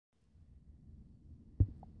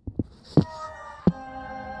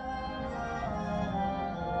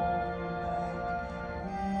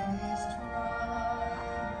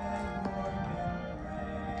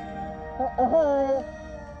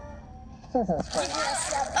Jesus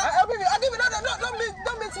Christ. I'll give you. No,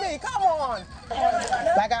 don't beat me. Come on.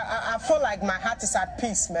 Like, I feel like my heart is at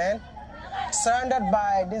peace, man. Surrounded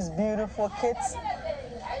by these beautiful kids.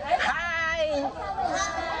 Hi.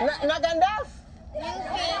 Nagandaf?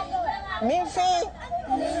 Minfi.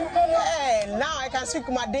 Hey, now I can speak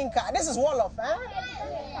Madinka. This is Wolof, eh?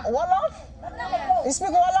 Wolof? You speak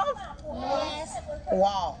Wolof? Yes.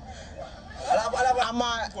 Wow. I'm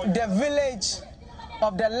at the village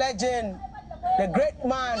of the legend, the great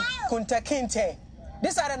man, Kunta Kinte.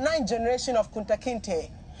 These are the 9th generation of Kunta Kinte.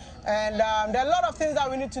 And there are a lot of things that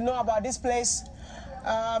we need to know about this place.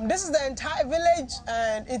 This is the entire village,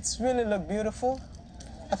 and it's really look beautiful.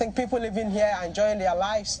 I think people living here are enjoying their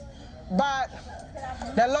lives. But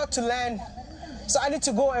there's a lot to learn. So I need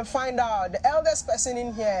to go and find out the eldest person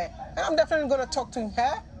in here. And I'm definitely going to talk to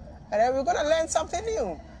her. And then we're going to learn something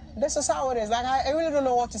new. This is how it is. Like, I really don't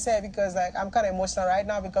know what to say because, like, I'm kind of emotional right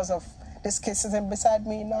now because of this kid sitting beside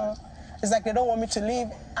me now. It's like they don't want me to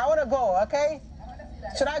leave. I want to go, okay?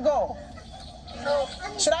 Should I go? No.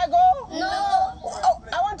 Should I go? No. Oh,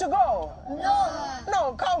 I want to go. No.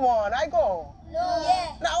 No, come on, I go. No.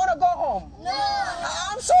 Yeah. Now I want to go home. No.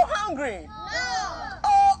 I'm so hungry. No.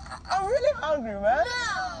 Oh, I'm really hungry, man.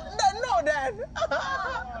 No. No, then.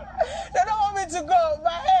 They don't want me to go,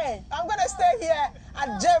 but hey, I'm going to stay here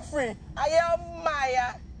at Jeffrey. I am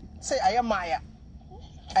Maya. Say, I am Maya.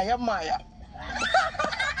 I am Maya.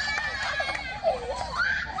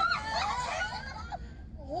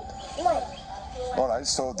 All right,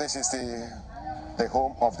 so this is the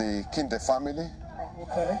home of the Kinte family,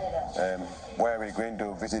 where we're going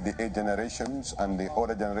to visit the 8 generations and the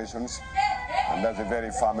older generations. And that's a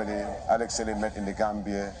very family Alex Haley met in the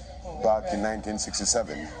Gambia back in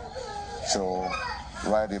 1967. So,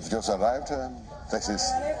 right, you've just arrived. This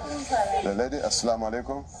is the lady. Assalamu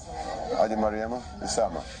alaikum. Aji Mariama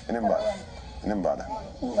Isama. Inimbada.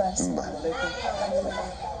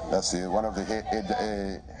 That's one of the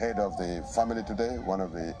head of the family today, one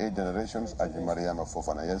of the 8 generations, Aji Mariama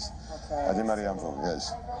Fofana, yes. Aji Mariama,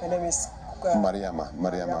 yes. Her name is Mariama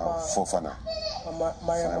Fofana.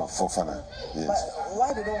 Mariama Fofana, yes. But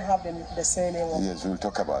why they don't have the same name? Yes, we'll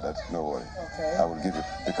talk about that, no worry. Okay. I will give it,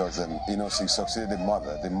 because, you know, she succeeded the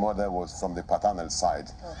mother. The mother was from the paternal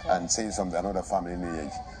side, and she's from another family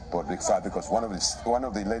lineage. But because one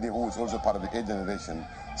of the lady who is also part of the 8th generation,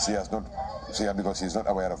 because she's not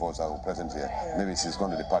aware of us, our presence here. Yeah. Maybe she's gone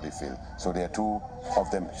to the party field. So there are 2 of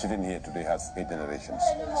them sitting here today has 8 generations.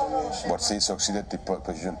 But she succeeded the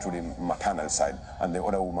position through the maternal side, and the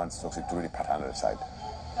other woman succeeded through the paternal side.